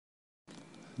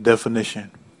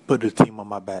Definition: put the team on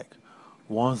my back.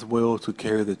 One's will to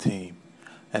carry the team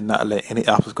and not let any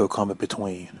obstacle come in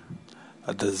between.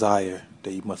 A desire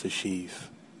that you must achieve.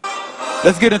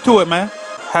 Let's get into it, man.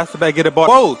 Has to back get it bought.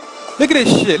 Whoa! Look at this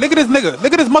shit. Look at this nigga.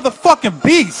 Look at this motherfucking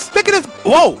beast. Look at this.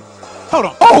 Whoa! Hold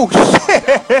on. Oh shit!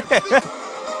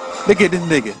 Look at this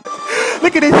nigga.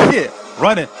 Look at this shit.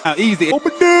 Running. Now easy.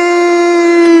 Open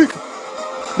dick.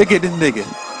 Look at this nigga.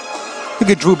 Look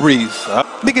at Drew Brees.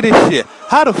 Look at this shit.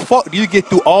 How the fuck do you get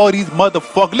through all these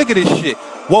motherfuckers? Look at this shit.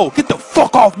 Whoa, get the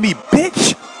fuck off me,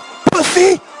 bitch.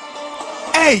 Pussy.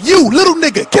 Hey, you little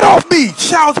nigga, get off me.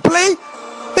 Child's play.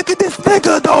 Look at this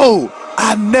nigga, though.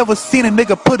 I never seen a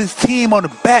nigga put his team on the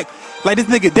back like this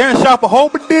nigga Darren Sharper.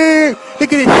 Homer dig.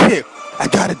 Look at this shit. I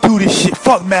gotta do this shit.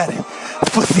 Fuck Madden.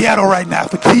 For Seattle right now.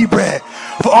 For T-Brad.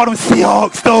 For all them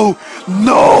Seahawks, though.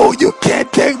 No, you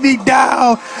can't take me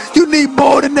down. You need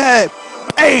more than that.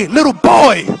 Hey, little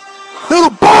boy. Little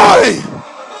boy.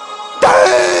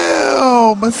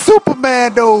 Damn. A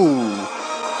Superman, though.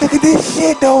 Look at this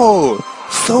shit, though.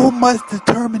 So much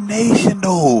determination,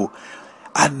 though.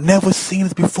 I never seen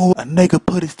this before. A nigga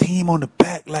put his team on the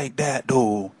back like that,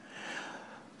 though.